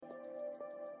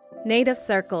Native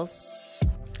Circles,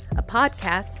 a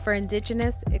podcast for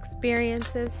Indigenous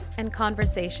experiences and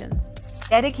conversations.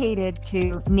 Dedicated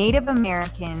to Native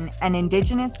American and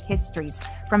Indigenous histories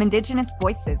from Indigenous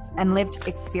voices and lived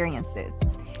experiences.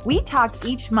 We talk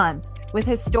each month with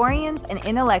historians and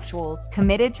intellectuals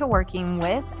committed to working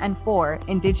with and for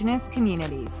Indigenous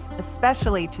communities,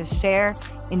 especially to share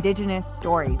Indigenous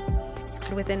stories.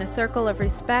 Within a circle of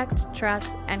respect,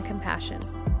 trust, and compassion.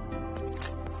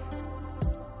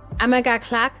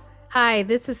 Amagaklak. Hi,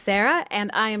 this is Sarah, and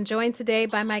I am joined today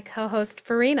by my co-host,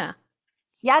 Farina.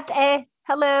 Yate.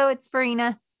 Hello, it's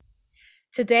Farina.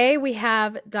 Today we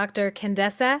have Dr.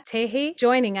 Kendessa Tehi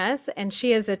joining us, and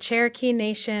she is a Cherokee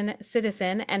Nation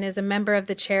citizen and is a member of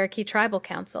the Cherokee Tribal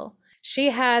Council.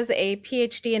 She has a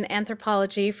PhD in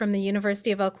anthropology from the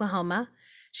University of Oklahoma.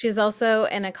 She is also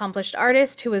an accomplished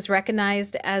artist who was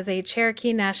recognized as a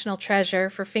Cherokee National Treasure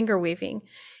for finger weaving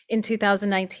in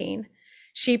 2019.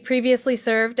 She previously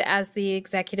served as the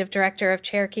executive director of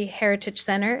Cherokee Heritage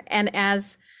Center and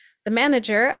as the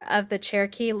manager of the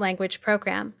Cherokee Language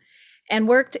Program, and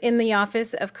worked in the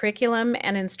Office of Curriculum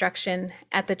and Instruction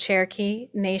at the Cherokee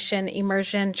Nation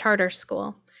Immersion Charter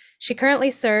School. She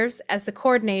currently serves as the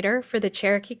coordinator for the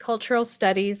Cherokee Cultural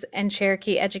Studies and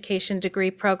Cherokee Education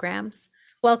degree programs.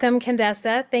 Welcome,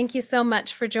 Kendessa. Thank you so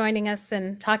much for joining us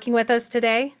and talking with us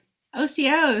today.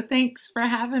 OCO, thanks for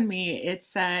having me.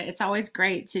 It's always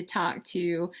great to talk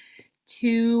to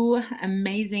two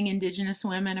amazing Indigenous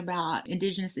women about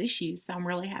Indigenous issues. So I'm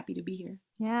really happy to be here.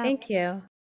 Yeah. Thank you.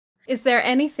 Is there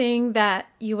anything that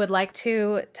you would like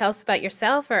to tell us about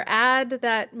yourself or add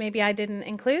that maybe I didn't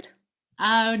include?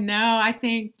 Oh no, I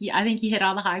think you hit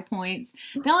all the high points.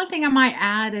 The only thing I might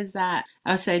add is that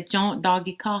I said "Don't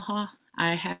doggy kaha."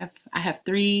 I have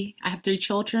three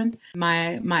children.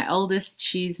 My oldest,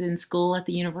 she's in school at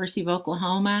the University of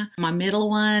Oklahoma. My middle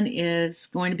one is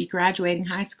going to be graduating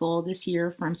high school this year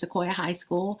from Sequoia High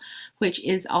School, which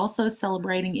is also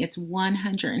celebrating its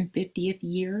 150th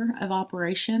year of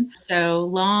operation. So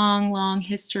long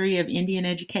history of Indian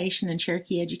education and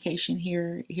Cherokee education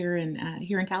here in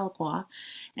Tahlequah.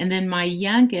 And then my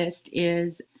youngest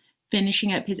is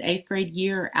finishing up his 8th grade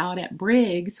year out at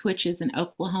Briggs, which is an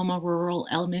Oklahoma rural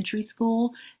elementary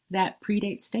school that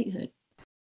predates statehood.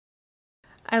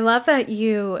 I love that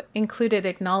you included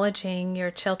acknowledging your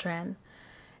children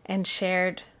and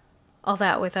shared all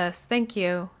that with us. Thank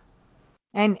you.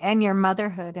 And your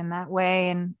motherhood in that way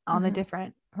and all the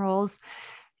different roles.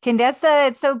 Kendessa,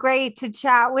 it's so great to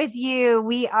chat with you.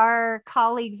 We are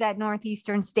colleagues at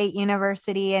Northeastern State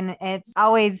University, and it's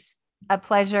always a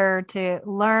pleasure to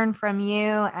learn from you,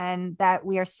 and that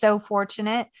we are so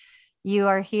fortunate you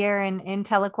are here in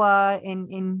Tahlequah,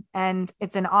 and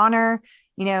it's an honor,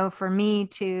 for me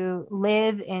to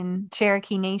live in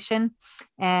Cherokee Nation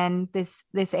and this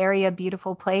area,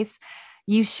 beautiful place.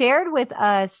 You shared with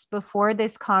us before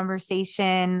this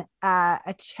conversation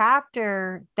a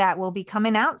chapter that will be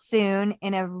coming out soon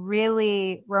in a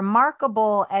really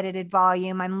remarkable edited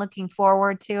volume. I'm looking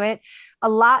forward to it.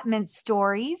 Allotment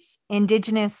Stories,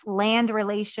 Indigenous Land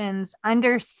Relations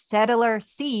Under Settler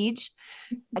Siege,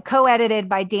 co-edited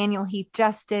by Daniel Heath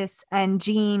Justice and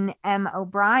Jean M.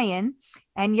 O'Brien.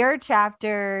 And your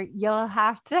chapter, you'll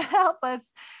have to help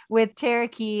us with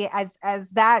Cherokee, as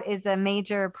that is a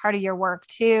major part of your work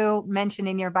too. Mentioned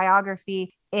in your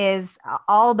biography is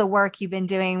all the work you've been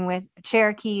doing with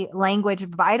Cherokee language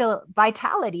vitalization,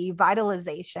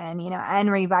 and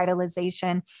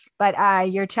revitalization.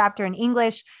 But your chapter in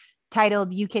English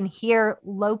titled "You Can Hear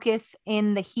Locusts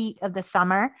in the Heat of the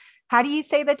Summer." How do you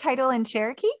say the title in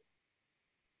Cherokee?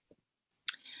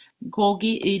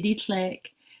 Gogi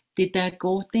uditlek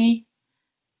ditagote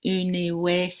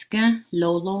uniweska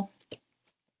lolo.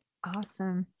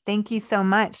 Awesome. Thank you so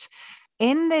much.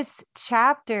 In this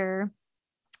chapter,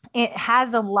 it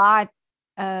has a lot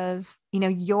of,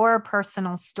 your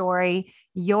personal story,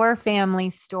 your family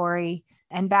story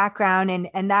and background.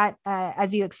 And that,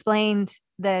 as you explained,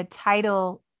 the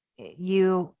title,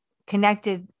 you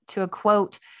connected to a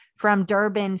quote from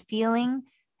Durbin Feeling,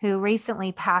 who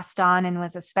recently passed on and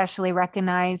was especially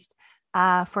recognized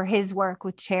for his work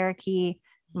with Cherokee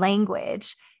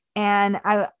language. And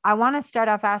I want to start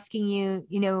off asking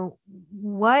you,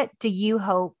 what do you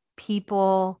hope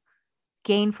people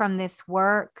gain from this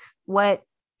work? What,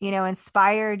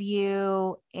 inspired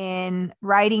you in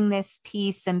writing this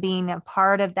piece and being a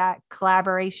part of that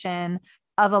collaboration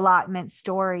of Allotment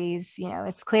Stories?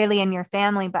 It's clearly in your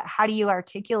family, but how do you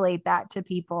articulate that to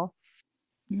people?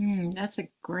 That's a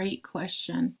great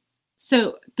question.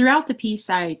 So throughout the piece,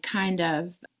 I kind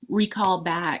of recall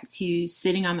back to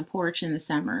sitting on the porch in the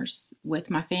summers with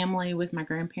my family, with my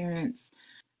grandparents,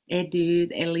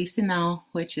 Edud Elisino,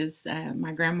 which is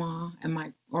my grandma and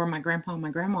my grandpa and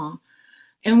my grandma.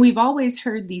 And we've always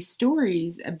heard these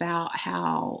stories about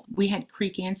how we had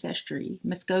Creek ancestry,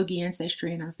 Muskogee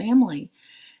ancestry in our family.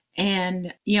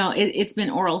 And, it's been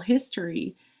oral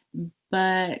history.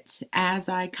 But as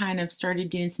I kind of started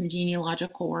doing some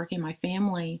genealogical work in my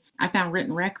family, I found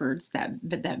written records that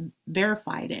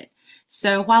verified it.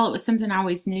 So while it was something I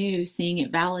always knew, seeing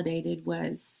it validated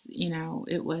was, it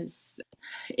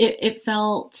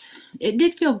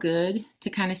did feel good to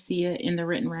kind of see it in the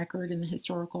written record, in the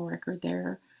historical record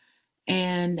there.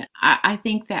 And I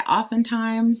think that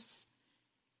oftentimes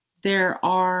there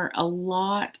are a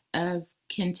lot of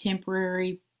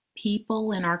contemporary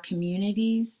people in our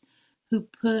communities who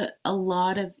put a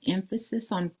lot of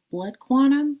emphasis on blood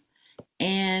quantum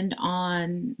and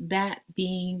on that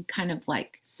being kind of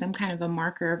like some kind of a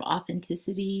marker of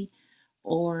authenticity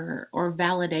or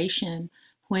validation,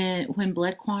 when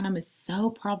blood quantum is so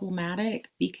problematic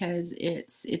because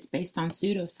it's based on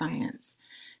pseudoscience.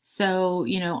 So,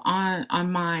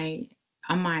 on my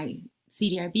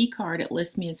CDIB card, it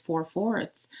lists me as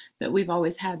 4/4, but we've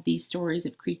always had these stories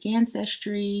of Creek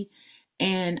ancestry.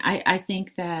 And I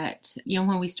think that,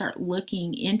 when we start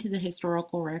looking into the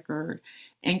historical record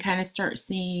and kind of start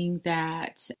seeing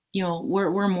that,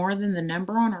 we're more than the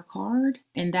number on our card,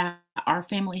 and that our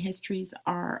family histories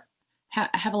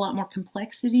have a lot more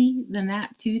complexity than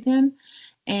that to them,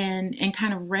 and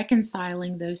kind of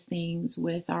reconciling those things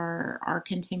with our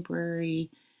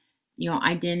contemporary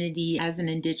identity as an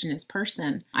Indigenous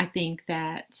person. I think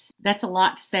that's a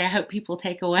lot to say. I hope people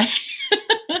take away.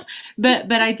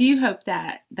 But I do hope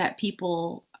that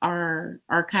people are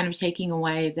kind of taking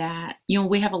away that,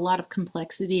 we have a lot of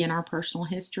complexity in our personal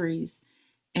histories,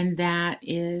 and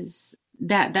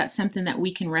that's something that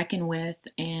we can reckon with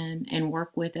and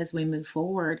work with as we move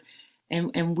forward.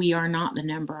 And we are not the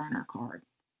number on our card.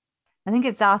 I think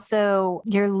it's also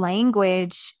your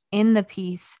language in the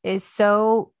piece is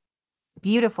so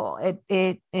beautiful.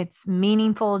 It's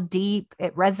meaningful, deep,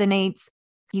 it resonates.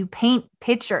 You paint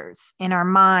pictures in our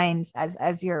minds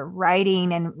as you're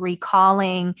writing and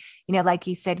recalling, like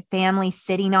you said, family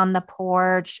sitting on the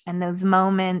porch and those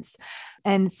moments,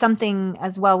 and something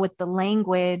as well with the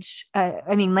language.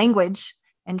 Language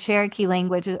and Cherokee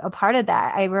language, a part of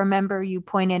that. I remember you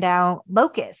pointed out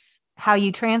locust, how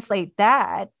you translate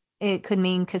that. It could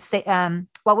mean,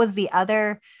 what was the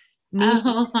other meaning?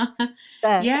 Oh,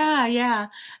 yeah.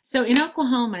 So in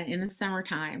Oklahoma in the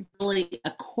summertime, really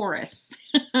a chorus.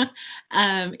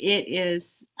 It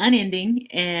is unending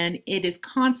and it is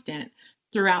constant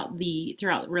throughout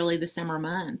really the summer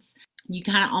months. You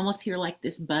kind of almost hear like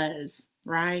this buzz,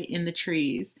 right, in the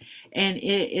trees, and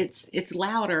it's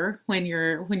louder when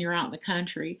you're out in the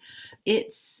country.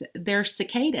 They're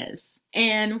cicadas,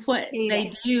 and what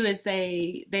they do is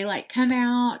they like come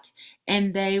out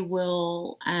and they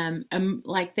will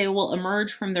they will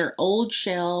emerge from their old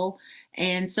shell,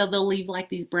 and so they'll leave like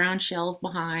these brown shells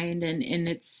behind, and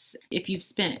it's, if you've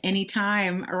spent any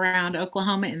time around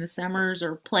Oklahoma in the summers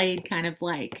or played kind of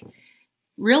like,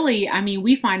 really,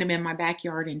 we find them in my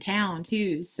backyard in town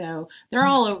too. So they're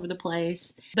all over the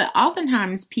place. But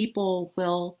oftentimes people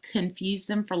will confuse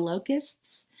them for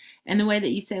locusts. And the way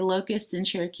that you say locust in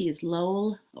Cherokee is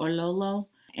lol or lolo.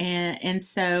 And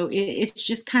so it's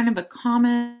just kind of a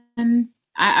common,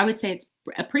 I would say it's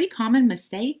a pretty common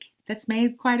mistake that's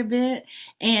made quite a bit.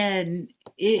 And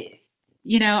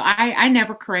I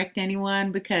never correct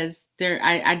anyone because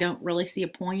I don't really see a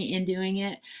point in doing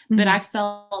it. Mm-hmm. But I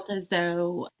felt as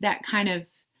though that kind of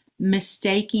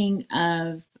mistaking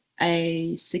of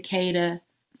a cicada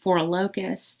for a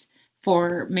locust,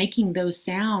 for making those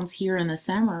sounds here in the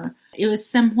summer, it was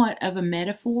somewhat of a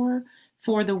metaphor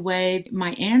for the way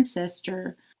my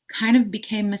ancestor kind of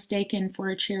became mistaken for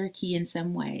a Cherokee in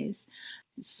some ways.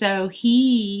 So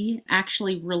he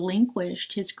actually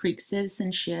relinquished his Creek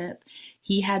citizenship.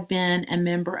 He had been a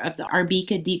member of the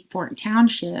Arbica Deep Fork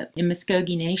Township in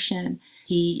Muskogee Nation.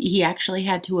 He actually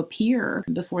had to appear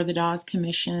before the Dawes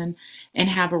Commission and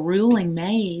have a ruling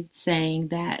made saying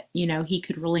that, he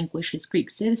could relinquish his Creek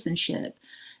citizenship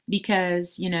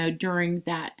because, during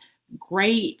that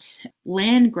great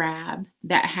land grab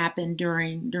that happened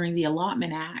during the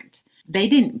Allotment Act, they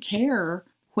didn't care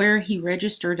where he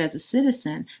registered as a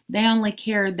citizen. They only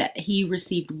cared that he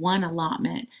received one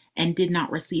allotment and did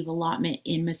not receive allotment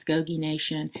in Muskogee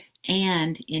Nation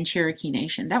and in Cherokee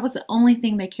Nation. That was the only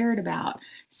thing they cared about.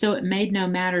 So it made no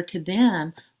matter to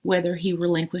them whether he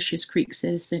relinquished his Creek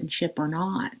citizenship or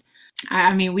not.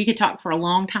 We could talk for a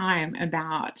long time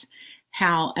about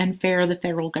how unfair the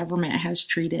federal government has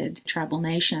treated tribal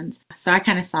nations. So I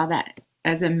kind of saw that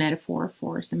as a metaphor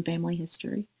for some family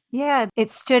history. Yeah,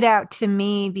 it stood out to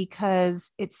me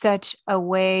because it's such a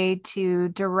way to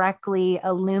directly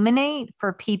illuminate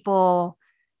for people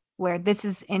where this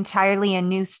is entirely a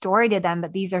new story to them,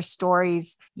 but these are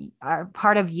stories are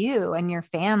part of you and your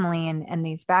family and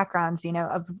these backgrounds,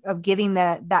 of giving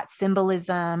that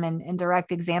symbolism and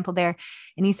direct example there.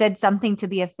 And he said something to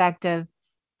the effect of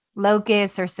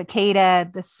locust or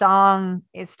cicada, the song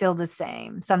is still the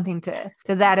same, something to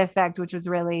that effect, which was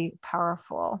really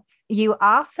powerful. You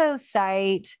also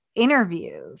cite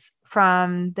interviews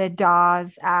from the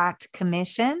Dawes Act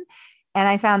Commission, and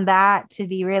I found that to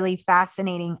be really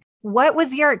fascinating. What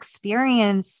was your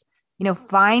experience,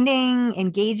 finding,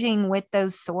 engaging with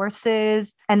those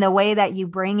sources and the way that you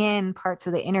bring in parts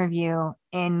of the interview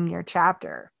in your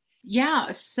chapter?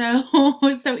 Yeah, so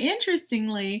so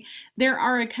interestingly, there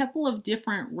are a couple of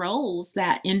different roles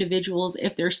that individuals,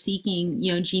 if they're seeking,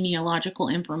 genealogical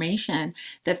information,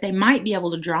 that they might be able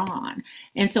to draw on.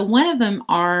 And so one of them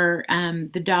are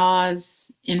the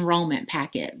Dawes enrollment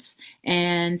packets,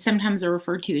 and sometimes they're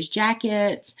referred to as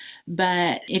jackets.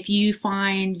 But if you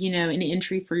find, an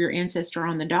entry for your ancestor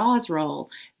on the Dawes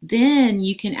roll, then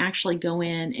you can actually go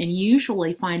in and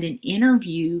usually find an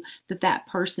interview that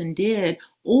person did,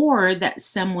 or that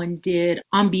someone did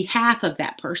on behalf of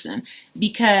that person.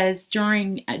 Because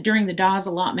during the Dawes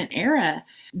allotment era,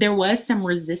 there was some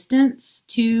resistance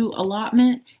to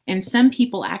allotment, and some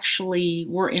people actually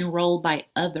were enrolled by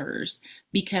others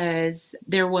because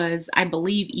there was, I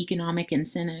believe, economic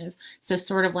incentive. So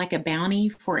sort of like a bounty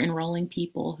for enrolling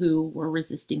people who were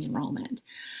resisting enrollment.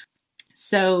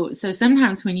 So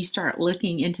sometimes when you start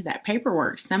looking into that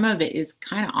paperwork, some of it is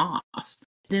kind of off.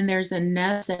 Then there's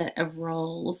another set of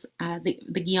roles, the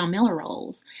Guion Miller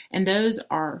roles, and those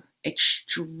are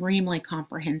extremely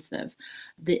comprehensive.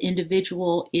 The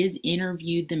individual is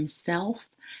interviewed themselves.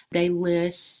 They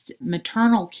list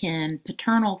maternal kin,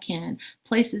 paternal kin,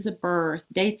 places of birth,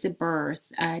 dates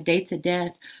of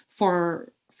death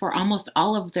for almost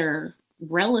all of their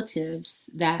relatives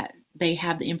that they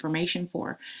have the information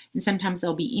for. And sometimes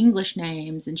there'll be English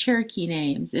names and Cherokee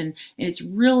names, and it's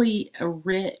really a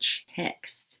rich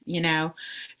text,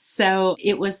 So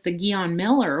it was the Guion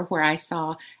Miller where I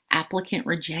saw applicant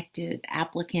rejected,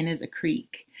 applicant is a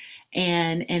Creek.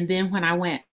 And then when I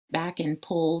went back and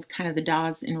pulled kind of the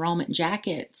Dawes enrollment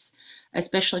jackets,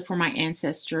 especially for my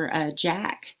ancestor,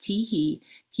 Jack Teehee,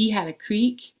 he had a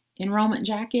Creek enrollment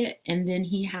jacket, and then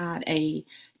he had a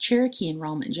Cherokee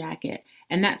enrollment jacket.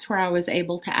 And that's where I was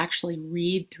able to actually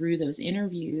read through those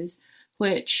interviews,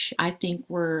 which I think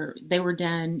were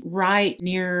done right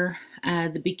near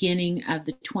the beginning of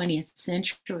the 20th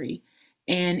century.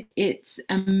 And it's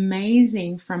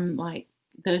amazing from like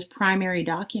those primary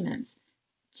documents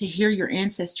to hear your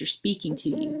ancestor speaking to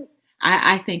you.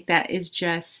 I think that is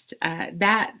just,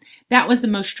 that was the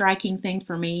most striking thing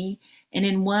for me. And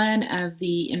in one of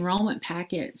the enrollment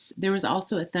packets, there was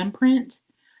also a thumbprint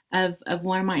of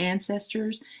one of my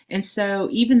ancestors. And so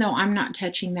even though I'm not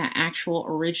touching that actual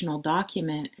original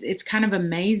document, it's kind of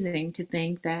amazing to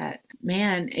think that,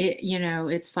 man,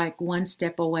 it's like one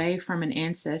step away from an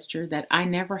ancestor that I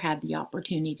never had the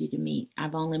opportunity to meet.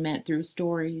 I've only met through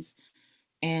stories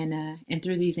and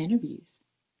through these interviews.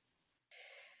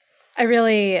 I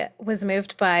really was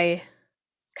moved by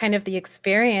kind of the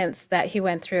experience that he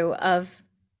went through of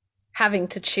having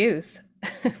to choose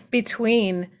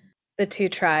between the two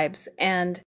tribes.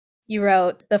 And you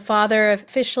wrote, the father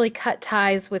officially cut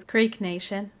ties with Creek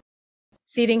Nation,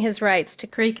 ceding his rights to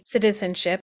Creek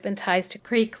citizenship and ties to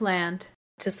Creek land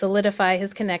to solidify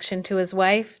his connection to his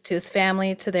wife, to his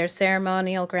family, to their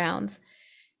ceremonial grounds,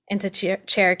 and to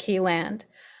Cherokee land.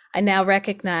 I now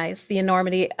recognize the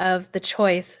enormity of the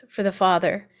choice for the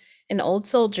father, an old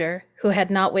soldier who had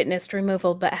not witnessed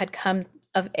removal but had come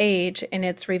of age in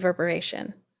its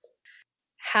reverberation.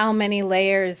 How many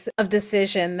layers of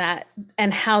decision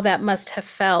and how that must have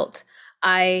felt.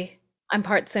 I'm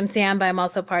part Tsimshian, but I'm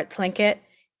also part Tlingit,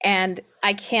 and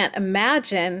I can't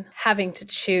imagine having to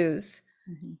choose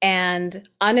and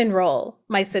unenroll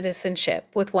my citizenship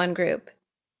with one group.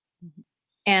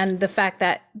 And the fact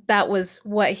that that was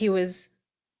what he was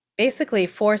basically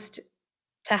forced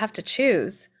to have to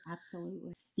choose.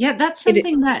 Absolutely. Yeah, that's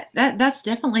something that's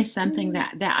definitely something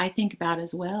that I think about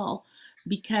as well,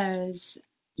 because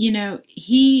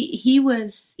he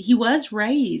was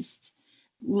raised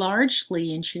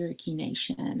largely in Cherokee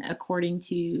Nation, according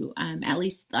to at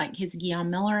least like his Guion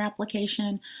Miller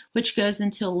application, which goes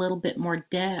into a little bit more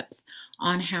depth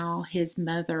on how his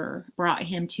mother brought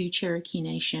him to Cherokee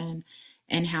Nation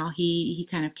and how he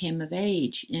kind of came of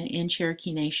age in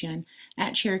Cherokee Nation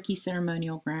at Cherokee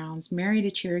Ceremonial Grounds, married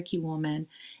a Cherokee woman.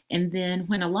 And then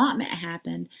when allotment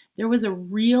happened, there was a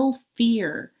real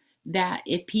fear that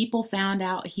if people found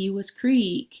out he was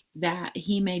Creek, that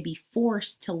he may be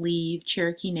forced to leave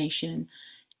Cherokee Nation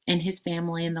and his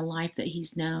family and the life that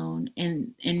he's known,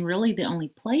 and really the only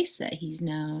place that he's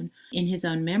known in his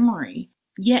own memory.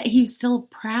 Yet he was still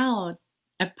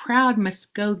a proud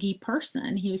Muskogee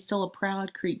person. He was still a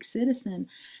proud Creek citizen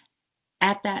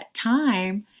at that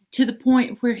time, to the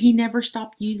point where he never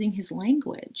stopped using his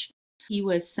language. He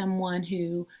was someone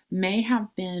who may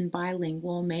have been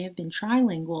bilingual, may have been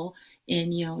trilingual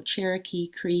in, Cherokee,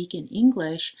 Creek, and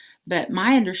English. But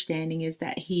my understanding is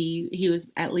that he was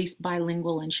at least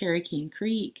bilingual in Cherokee and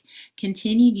Creek,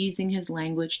 continued using his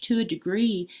language to a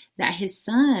degree that his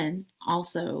son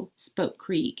also spoke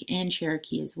Creek and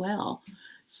Cherokee as well.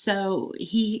 So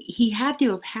he had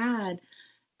to have had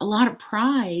a lot of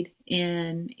pride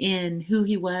in who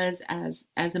he was as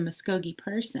a Muskogee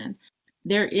person.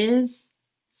 There is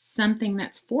something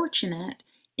that's fortunate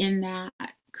in that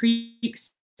Creek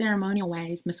ceremonial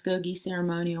ways, Muskogee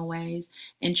ceremonial ways,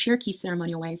 and Cherokee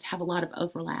ceremonial ways have a lot of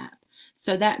overlap.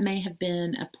 So that may have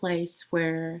been a place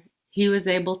where he was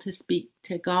able to speak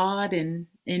to God in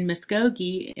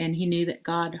Muskogee, and he knew that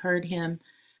God heard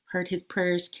his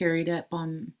prayers carried up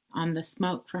on the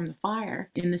smoke from the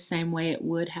fire in the same way it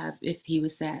would have if he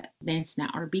was at dancing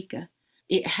at Arbica.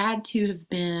 It had to have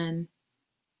been,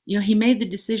 he made the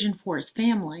decision for his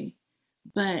family,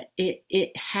 but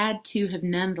it had to have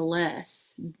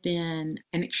nonetheless been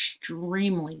an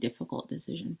extremely difficult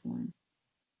decision for him.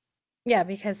 Yeah,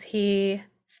 because he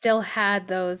still had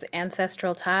those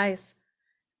ancestral ties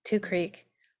to Creek.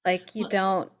 Like you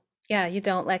don't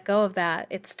let go of that.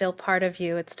 It's still part of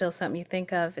you. It's still something you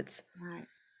think of. Right.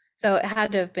 So it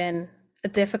had to have been a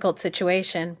difficult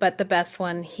situation, but the best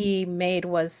one he made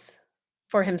was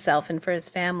for himself and for his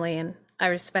family. And I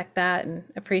respect that and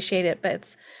appreciate it, but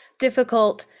it's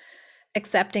difficult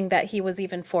accepting that he was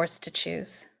even forced to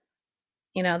choose.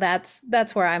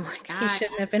 That's where I'm like, he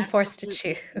shouldn't have been forced to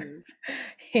choose.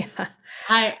 Yeah.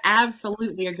 I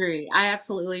absolutely agree.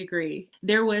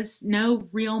 There was no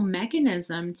real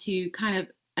mechanism to kind of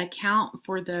account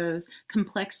for those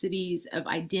complexities of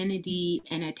identity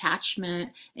and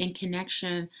attachment and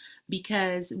connection,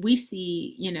 because we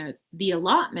see, the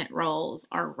allotment rolls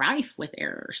are rife with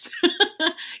errors.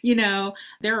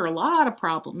 There are a lot of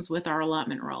problems with our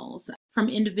allotment rolls, from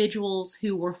individuals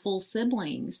who were full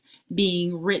siblings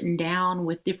being written down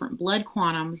with different blood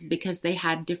quantums because they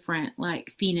had different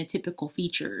phenotypical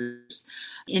features.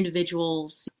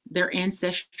 Individuals, their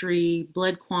ancestry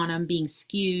blood quantum being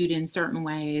skewed in certain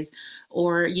ways,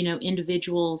 or,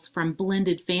 individuals from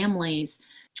blended families.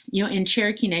 In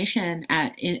Cherokee Nation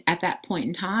at that point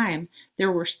in time,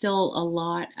 there were still a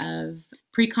lot of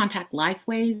pre-contact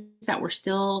lifeways that were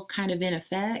still kind of in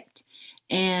effect.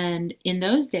 And in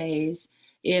those days,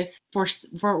 if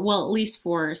at least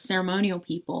for ceremonial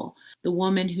people, the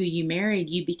woman who you married,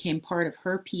 you became part of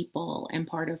her people and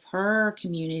part of her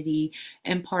community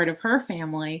and part of her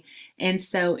family. And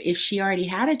so if she already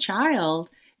had a child,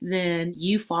 then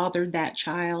you fathered that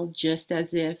child just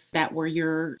as if that were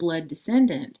your blood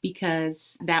descendant,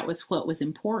 because that was what was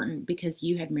important, because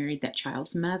you had married that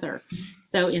child's mother.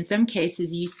 So in some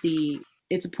cases you see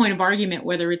it's a point of argument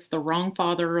whether it's the wrong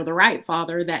father or the right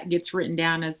father that gets written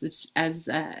down as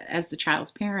the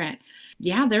child's parent.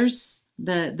 Yeah, there's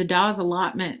the Dawes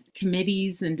allotment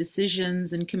committees and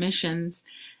decisions and commissions.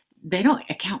 They don't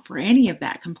account for any of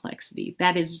that complexity.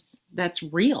 That's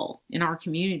real in our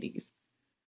communities.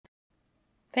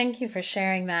 Thank you for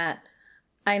sharing that.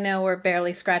 I know we're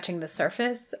barely scratching the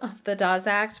surface of the Dawes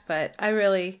Act, but I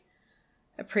really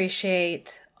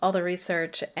appreciate all the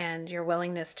research and your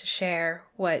willingness to share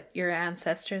what your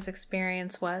ancestors'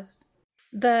 experience was.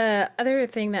 The other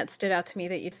thing that stood out to me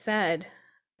that you said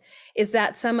is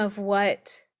that some of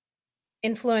what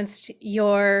influenced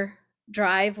your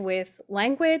drive with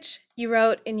language, you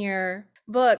wrote in your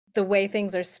book, the way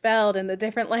things are spelled in the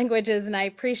different languages, and I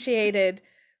appreciated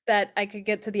that I could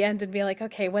get to the end and be like,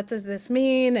 okay, what does this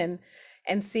mean?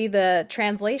 And see the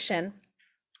translation.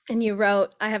 And you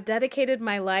wrote, I have dedicated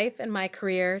my life and my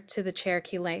career to the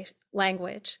Cherokee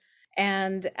language.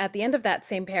 And at the end of that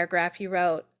same paragraph, you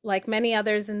wrote, like many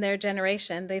others in their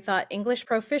generation, they thought English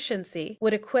proficiency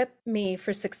would equip me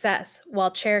for success, while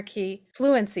Cherokee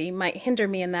fluency might hinder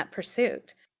me in that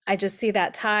pursuit. I just see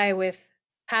that tie with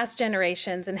past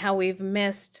generations and how we've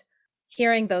missed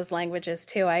hearing those languages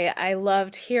too. I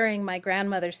loved hearing my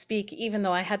grandmother speak, even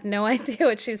though I had no idea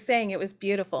what she was saying. It was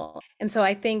beautiful. And so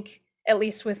I think at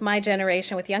least with my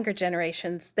generation, with younger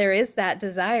generations, there is that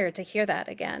desire to hear that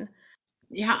again.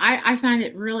 Yeah, I find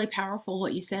it really powerful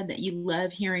what you said, that you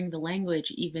love hearing the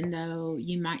language, even though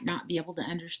you might not be able to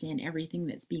understand everything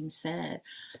that's being said.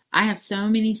 I have so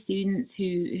many students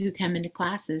who come into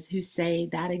classes who say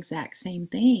that exact same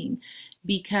thing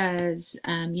because,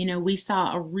 we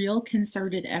saw a real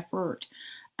concerted effort,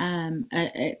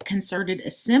 a concerted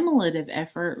assimilative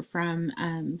effort from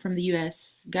the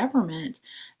U.S. government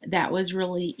that was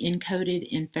really encoded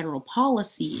in federal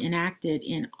policy, enacted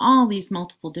in all these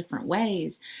multiple different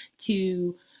ways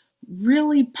to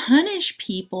really punish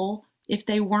people if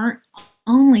they weren't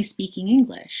only speaking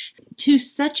English, to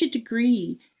such a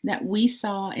degree that we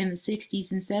saw in the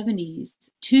 60s and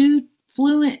 70s two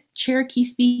fluent Cherokee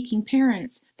speaking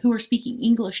parents who were speaking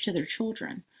English to their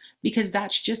children, because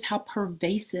that's just how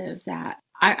pervasive that,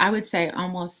 I would say,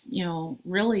 almost,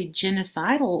 really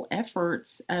genocidal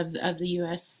efforts of the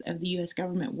U.S.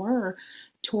 government were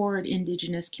toward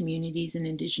indigenous communities and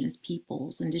indigenous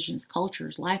peoples, indigenous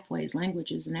cultures, lifeways,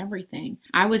 languages, and everything.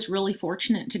 I was really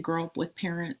fortunate to grow up with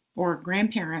parents or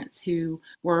grandparents who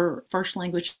were first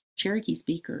language Cherokee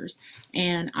speakers.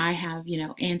 And I have,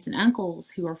 aunts and uncles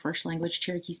who are first language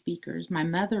Cherokee speakers. My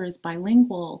mother is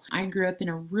bilingual. I grew up in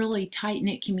a really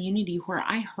tight-knit community where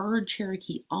I heard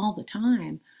Cherokee all the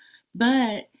time,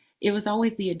 but it was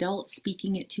always the adults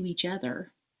speaking it to each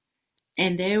other.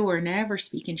 And they were never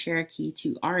speaking Cherokee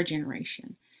to our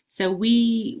generation. So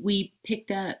we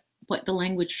picked up what the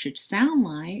language should sound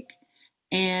like,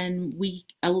 and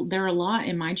there are a lot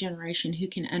in my generation who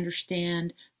can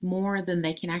understand more than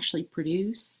they can actually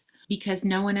produce, because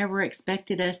no one ever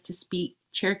expected us to speak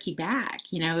Cherokee back.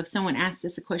 If someone asked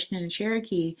us a question in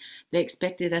Cherokee, they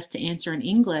expected us to answer in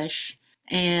English,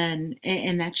 and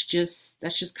that's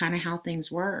just kind of how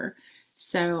things were.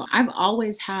 So I've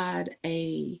always had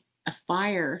a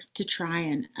fire to try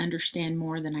and understand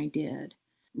more than I did.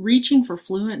 Reaching for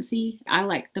fluency, I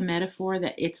like the metaphor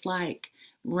that it's like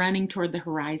running toward the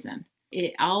horizon.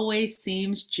 It always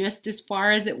seems just as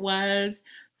far as it was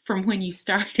from when you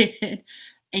started,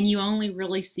 and you only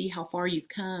really see how far you've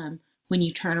come when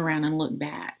you turn around and look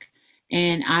back.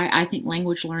 And I think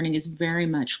language learning is very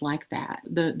much like that.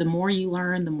 The more you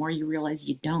learn, the more you realize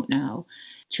you don't know.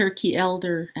 Cherokee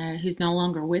elder, who's no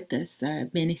longer with us,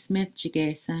 Benny Smith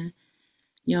Jigesa,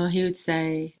 he would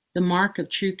say, the mark of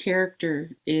true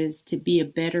character is to be a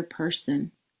better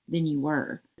person than you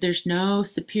were. There's no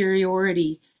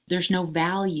superiority, there's no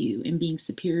value in being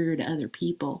superior to other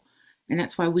people. And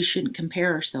that's why we shouldn't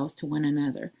compare ourselves to one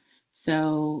another.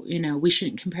 So, we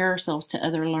shouldn't compare ourselves to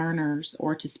other learners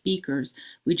or to speakers.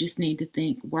 We just need to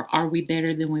think, are we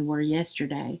better than we were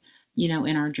yesterday,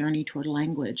 in our journey toward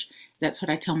language? That's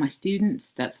what I tell my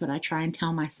students. That's what I try and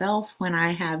tell myself when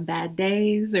I have bad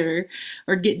days or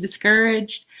get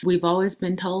discouraged. We've always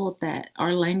been told that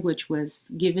our language was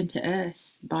given to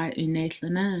us by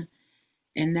Unetlana,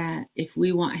 and that if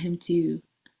we want him to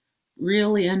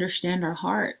really understand our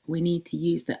heart, we need to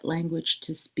use that language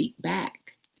to speak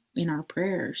back in our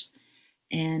prayers.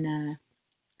 And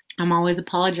I'm always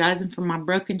apologizing for my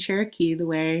broken Cherokee the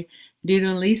way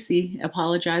Dudu and Lisi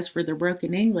apologized for their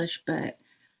broken English, but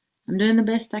I'm doing the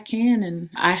best I can, and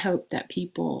I hope that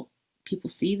people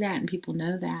see that and people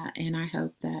know that, and I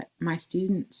hope that my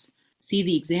students see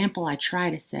the example I try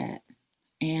to set,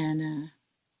 and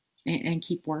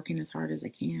keep working as hard as I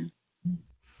can.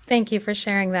 Thank you for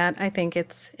sharing that. I think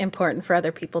it's important for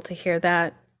other people to hear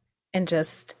that and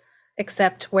just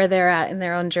accept where they're at in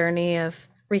their own journey of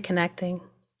reconnecting.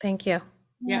 Thank you.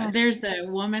 Yeah, there's a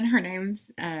woman, her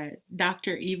name's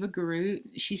Dr. Eva Garut.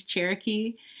 She's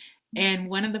Cherokee. And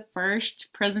one of the first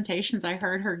presentations I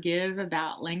heard her give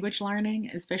about language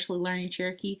learning, especially learning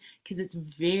Cherokee, because it's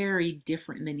very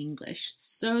different than English,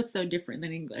 so different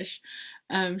than English.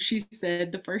 She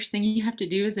said the first thing you have to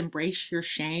do is embrace your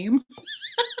shame.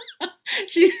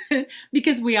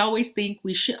 Because we always think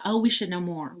we should know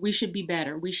more. We should be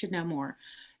better. We should know more.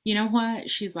 You know what?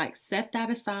 She's like, set that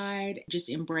aside, just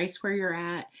embrace where you're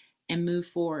at and move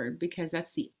forward, because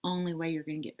that's the only way you're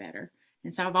going to get better.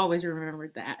 And so I've always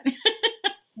remembered that.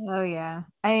 Oh, yeah.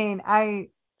 I mean,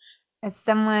 as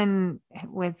someone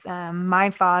with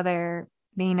my father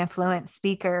being a fluent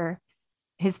speaker,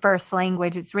 his first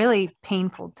language, it's really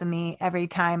painful to me every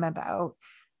time about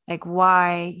like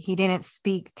why he didn't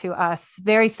speak to us.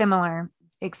 Very similar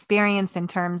experience in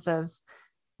terms of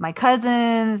my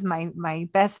cousins, my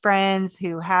best friends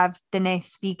who have Dene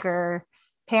speaker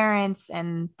parents,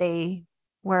 and it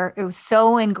was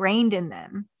so ingrained in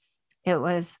them. It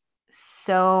was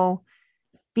so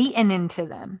beaten into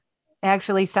them,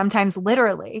 actually, sometimes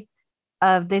literally,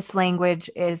 of this language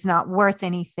is not worth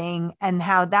anything, and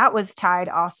how that was tied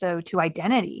also to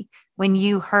identity. When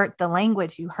you hurt the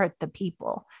language, you hurt the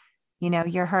people,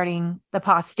 you're hurting the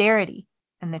posterity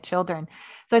and the children.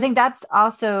 So I think that's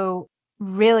also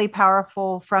really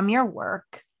powerful from your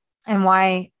work, and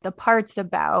why the parts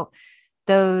about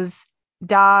those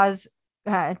Dawes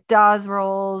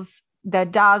roles, the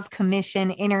Dawes Commission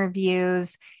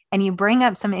interviews, and you bring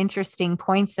up some interesting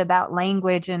points about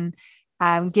language, and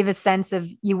give a sense of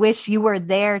you wish you were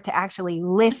there to actually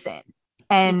listen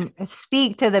and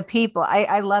speak to the people.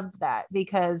 I loved that,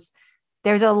 because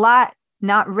there's a lot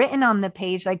not written on the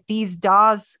page, like these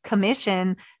Dawes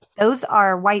Commission, those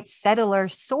are white settler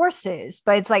sources,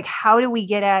 but it's like, how do we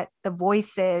get at the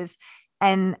voices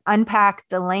and unpack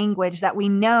the language that we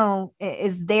know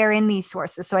is there in these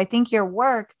sources? So I think your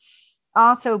work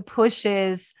also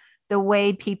pushes the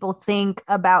way people think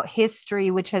about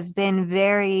history, which has been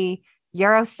very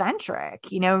Eurocentric,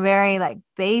 very like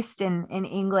based in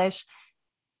English.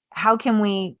 How can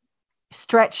we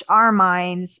stretch our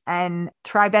minds and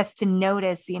try best to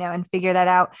notice, and figure that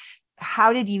out?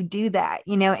 How did you do that,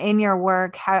 in your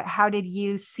work? How did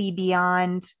you see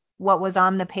beyond what was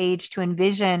on the page to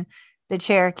envision the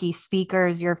Cherokee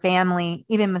speakers, your family,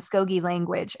 even Muskogee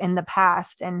language in the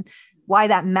past, and why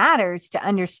that matters to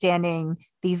understanding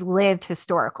these lived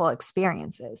historical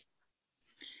experiences?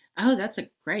 Oh, that's a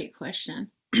great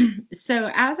question.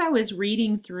 So as I was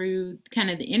reading through kind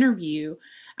of the interview,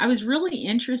 I was really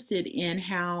interested in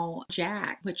how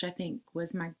Jack, which I think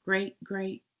was my great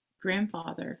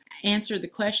grandfather, answered the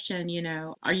question,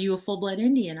 are you a full-blood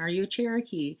Indian? Are you a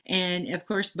Cherokee? And of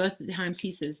course, both the times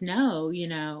he says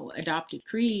no, adopted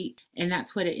Creek. And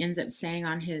that's what it ends up saying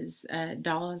on his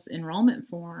Dawes enrollment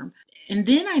form. And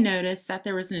then I noticed that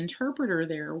there was an interpreter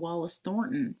there, Wallace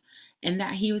Thornton, and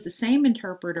that he was the same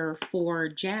interpreter for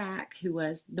Jack, who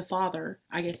was the father,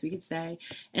 I guess we could say,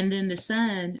 and then the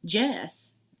son,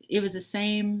 Jess. It was the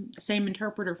same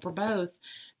interpreter for both.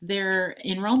 Their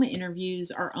enrollment interviews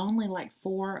are only like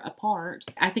 4 apart.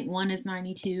 I think one is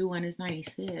 92, one is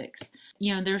 96.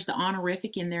 There's the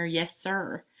honorific in there, yes,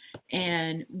 sir.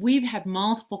 And we've had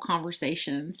multiple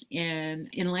conversations in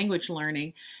language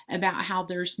learning about how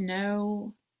there's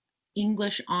no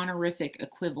English honorific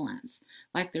equivalents.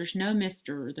 Like there's no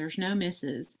Mr., there's no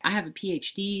Mrs. I have a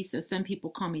PhD, so some people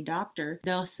call me doctor.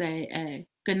 They'll say,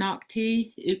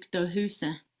 Ganakti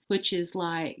Uktohusa, which is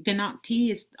like,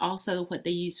 Ganakti is also what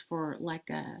they use for like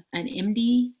an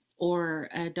MD or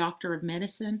a doctor of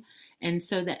medicine. And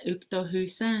so that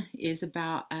Uktohusa is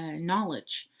about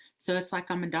knowledge. So it's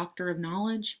like I'm a doctor of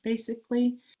knowledge,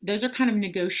 basically. Those are kind of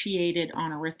negotiated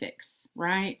honorifics,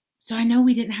 right? So I know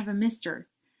we didn't have a Mr.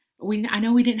 I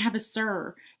know we didn't have a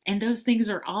sir, and those things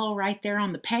are all right there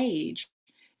on the page.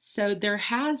 So there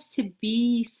has to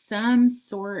be some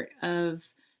sort of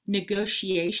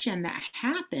negotiation that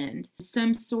happened,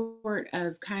 some sort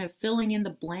of kind of filling in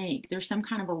the blank. There's some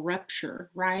kind of a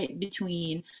rupture, right,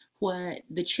 between what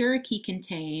the Cherokee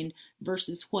contained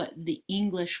versus what the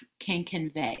English can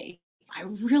convey. I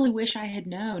really wish I had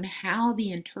known how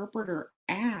the interpreter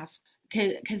asked,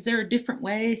 because there are different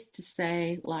ways to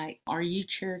say, like, are you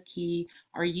Cherokee?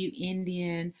 Are you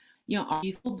Indian? Are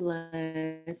you full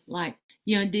blood? Like,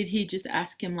 did he just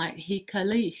ask him like he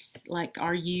kalis? Like,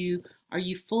 are you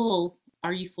full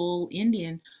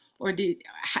Indian? Or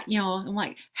I'm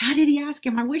like, how did he ask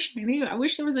him? I wish I knew. I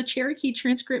wish there was a Cherokee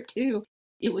transcript too.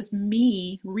 It was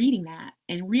me reading that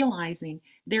and realizing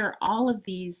there are all of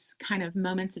these kind of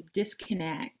moments of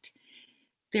disconnect.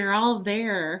 They're all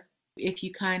there if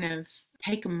you kind of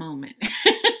take a moment.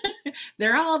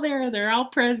 They're all there. They're all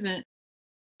present.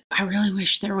 I really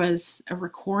wish there was a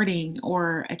recording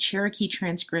or a Cherokee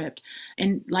transcript.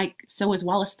 And so was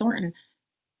Wallace Thornton.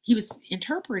 He was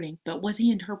interpreting, but was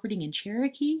he interpreting in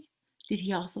Cherokee? Did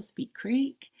he also speak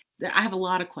Creek? I have a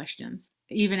lot of questions,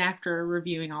 even after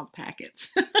reviewing all the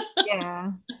packets.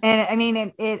 Yeah. And I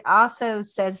mean, it also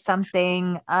says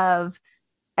something of,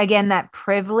 again, that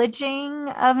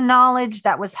privileging of knowledge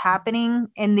that was happening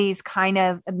in these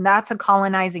that's a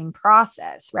colonizing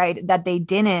process, right? That they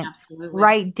didn't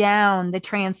write down the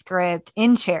transcript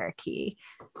in Cherokee,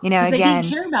 again. They didn't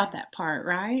care about that part,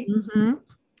 right? Mm-hmm.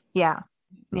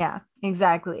 Yeah,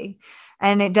 exactly.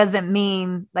 And it doesn't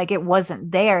mean like it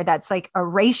wasn't there. That's like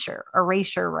erasure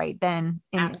right then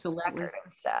in the record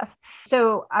and stuff.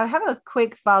 So I have a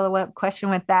quick follow-up question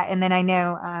with that. And then I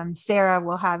know Sarah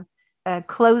will have a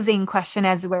closing question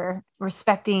as we're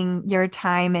respecting your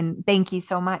time. And thank you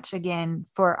so much again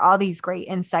for all these great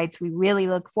insights. We really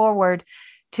look forward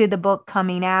to the book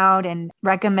coming out and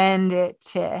recommend it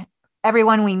to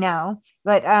everyone we know.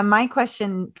 But my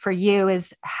question for you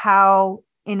is how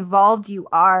involved you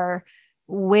are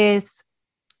with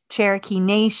Cherokee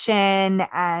Nation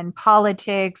and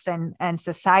politics and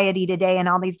society today and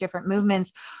all these different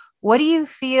movements. What do you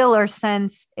feel or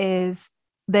sense is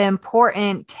the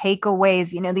important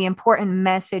takeaways, the important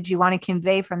message you want to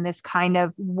convey from this kind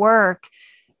of work,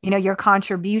 your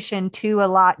contribution to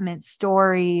allotment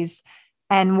stories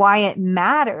and why it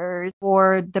matters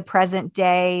for the present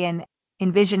day and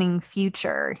envisioning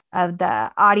future of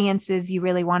the audiences you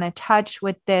really want to touch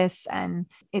with this and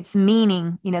its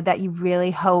meaning, that you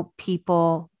really hope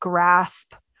people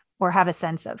grasp or have a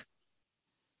sense of?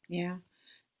 Yeah.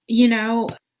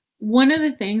 One of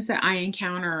the things that I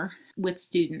encounter with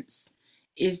students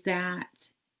is that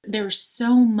there's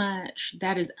so much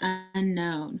that is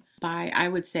unknown by, I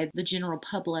would say, the general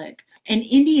public. And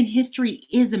Indian history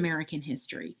is American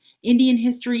history. Indian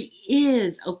history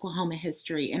is Oklahoma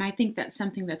history. And I think that's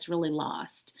something that's really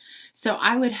lost. So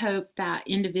I would hope that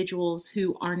individuals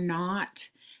who are not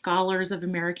scholars of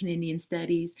American Indian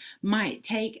Studies might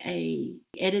take a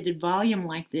edited volume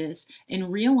like this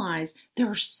and realize there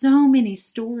are so many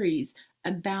stories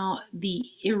about the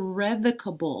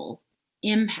irrevocable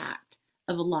impact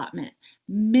of allotment.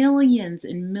 Millions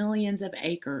and millions of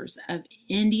acres of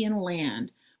Indian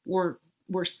land were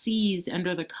seized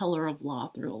under the color of law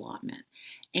through allotment.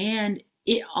 And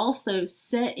it also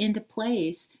set into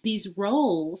place these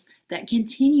roles that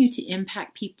continue to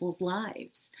impact people's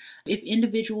lives. If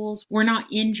individuals were not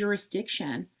in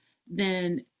jurisdiction,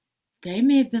 then they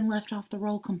may have been left off the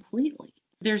roll completely.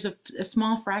 There's a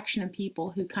small fraction of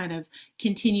people who kind of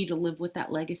continue to live with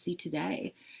that legacy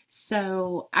today.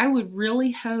 So I would really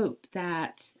hope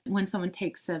that when someone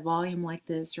takes a volume like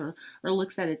this or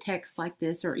looks at a text like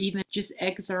this or even just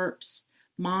excerpts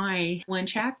my one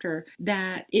chapter,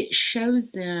 that it shows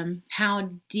them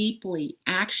how deeply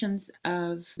actions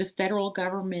of the federal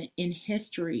government in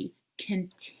history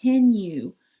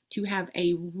continue to have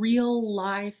a real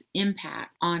life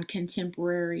impact on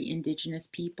contemporary Indigenous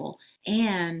people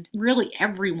and really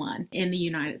everyone in the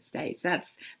United States.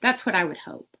 That's what I would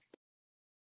hope.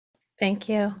 Thank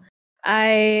you.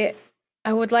 I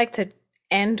would like to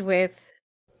end with,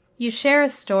 you share a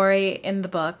story in the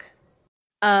book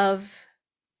of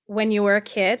when you were a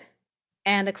kid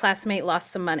and a classmate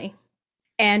lost some money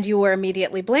and you were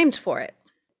immediately blamed for it.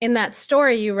 In that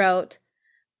story you wrote,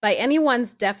 by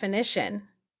anyone's definition,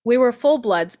 we were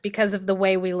full-bloods because of the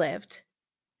way we lived.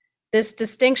 This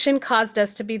distinction caused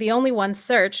us to be the only ones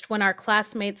searched when our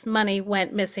classmates' money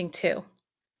went missing too.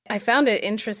 I found it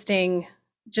interesting,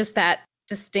 just that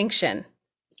distinction.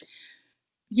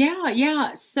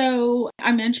 Yeah. So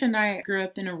I mentioned I grew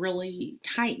up in a really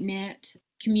tight-knit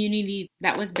community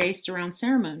that was based around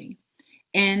ceremony.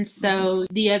 And so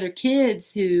the other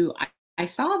kids who I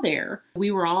saw there,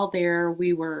 we were all there.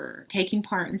 We were taking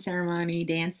part in ceremony,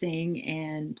 dancing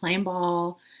and playing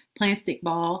ball, playing stick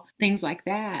ball, things like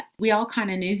that. We all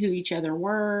kind of knew who each other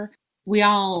were. We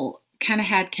all kind of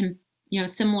had,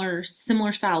 similar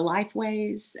style life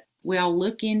ways. We all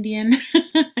look Indian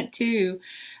too.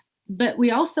 But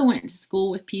we also went to school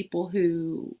with people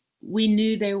who we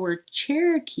knew they were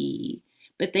Cherokee,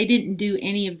 but they didn't do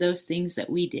any of those things that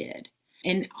we did.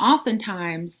 And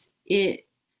oftentimes I'm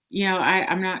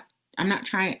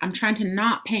trying to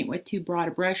not paint with too broad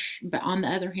a brush, but on the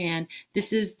other hand,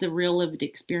 this is the real lived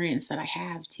experience that I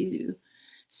have too.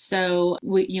 So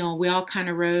we all kind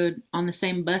of rode on the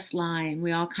same bus line.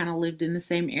 We all kind of lived in the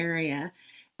same area.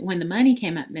 When the money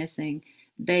came up missing,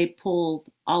 they pulled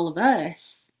all of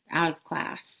us out of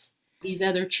class. These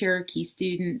other Cherokee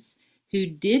students who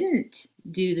didn't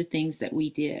do the things that we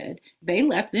did, they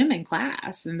left them in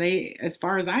class, and they, as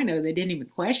far as I know, they didn't even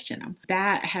question them.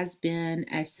 That has been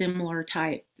a similar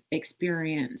type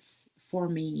experience for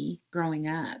me growing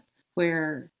up,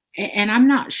 and I'm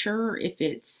not sure if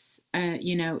it's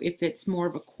more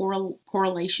of a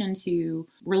correlation to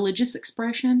religious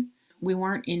expression. We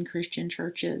weren't in Christian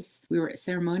churches. We were at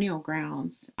ceremonial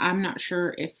grounds. I'm not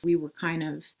sure if we were kind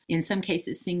of, in some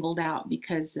cases, singled out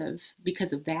because of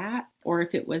that, or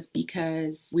if it was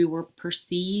because we were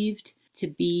perceived to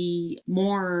be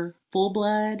more full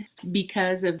blood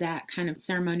because of that kind of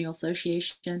ceremonial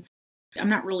association. I'm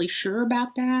not really sure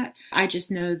about that. I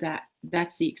just know that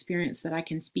that's the experience that I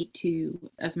can speak to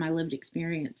as my lived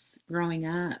experience growing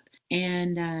up.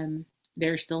 And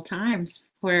there are still times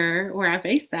where I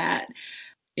face that.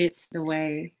 It's the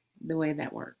way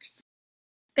that works.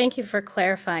 Thank you for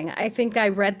clarifying. I think I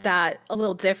read that a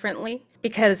little differently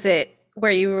because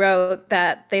where you wrote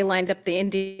that they lined up the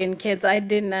Indian kids, I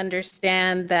didn't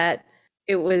understand that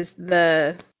it was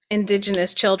the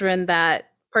Indigenous children that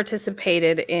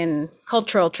participated in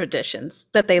cultural traditions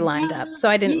that they lined up. So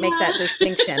I didn't make that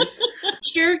distinction.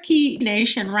 Cherokee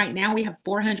Nation, right now we have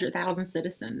 400,000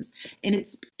 citizens, and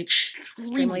it's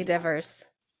Extremely diverse.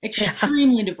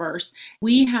 Extremely diverse.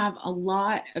 We have a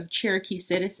lot of Cherokee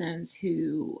citizens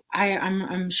who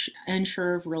I'm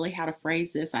unsure of really how to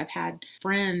phrase this. I've had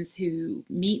friends who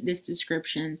meet this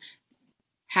description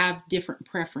have different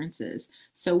preferences.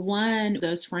 So one of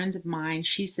those friends of mine,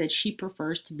 she said she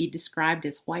prefers to be described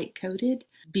as white coated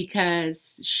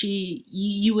because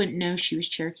you wouldn't know she was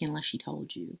Cherokee unless she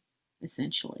told you,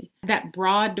 essentially. That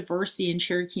broad diversity in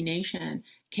Cherokee Nation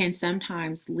can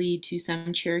sometimes lead to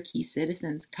some Cherokee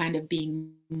citizens kind of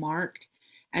being marked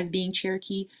as being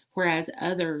Cherokee, whereas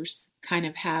others kind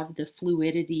of have the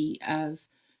fluidity of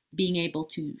being able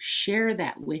to share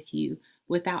that with you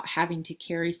without having to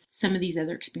carry some of these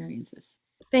other experiences.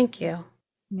 Thank you.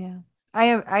 Yeah,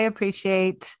 I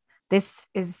appreciate this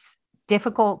is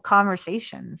difficult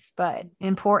conversations, but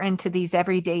important to these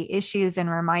everyday issues and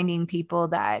reminding people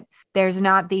that there's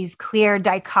not these clear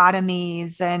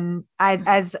dichotomies. And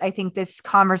as I think this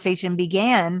conversation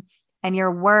began and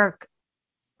your work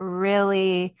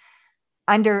really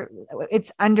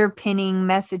its underpinning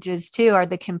messages too are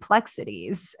the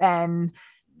complexities, and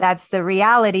that's the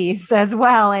realities as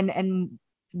well. And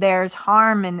there's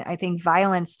harm and I think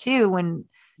violence too when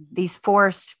these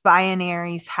forced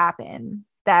binaries happen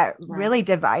that really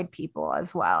divide people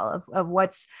as well of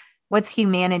what's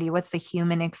humanity, what's the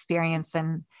human experience,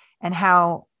 and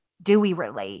how do we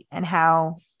relate, and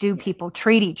how do people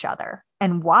treat each other,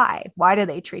 and why do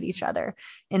they treat each other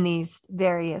in these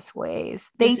various ways.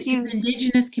 Thank you.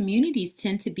 Indigenous communities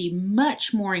tend to be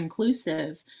much more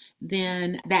inclusive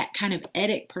than that kind of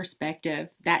etic perspective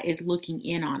that is looking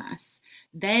in on us.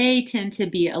 They tend to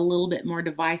be a little bit more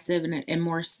divisive and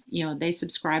more, they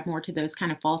subscribe more to those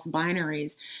kind of false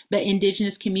binaries. But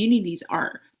Indigenous communities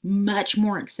are much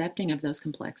more accepting of those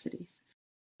complexities.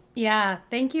 Yeah,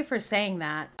 thank you for saying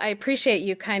that. I appreciate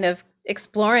you kind of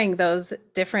exploring those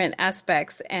different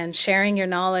aspects and sharing your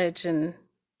knowledge. And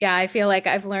yeah, I feel like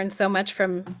I've learned so much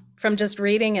from just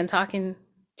reading and talking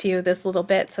to you this little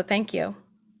bit. So thank you.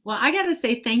 Well, I got to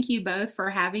say thank you both for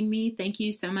having me. Thank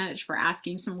you so much for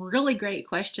asking some really great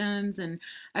questions. And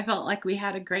I felt like we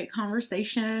had a great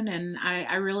conversation, and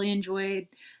I really enjoyed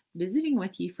visiting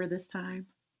with you for this time.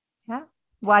 Yeah.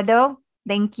 Wado,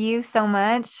 thank you so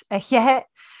much.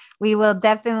 We will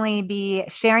definitely be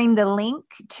sharing the link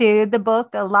to the book,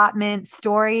 Allotment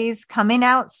Stories, coming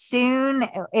out soon.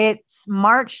 It's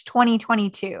March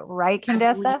 2022, right,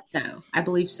 Kendessa? I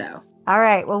believe so. All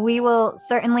right. Well, we will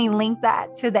certainly link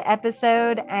that to the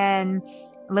episode, and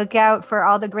look out for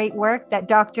all the great work that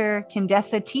Dr.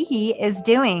 Kendessa Teehee is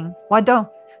doing. Wado,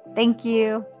 thank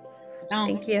you.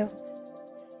 Thank you.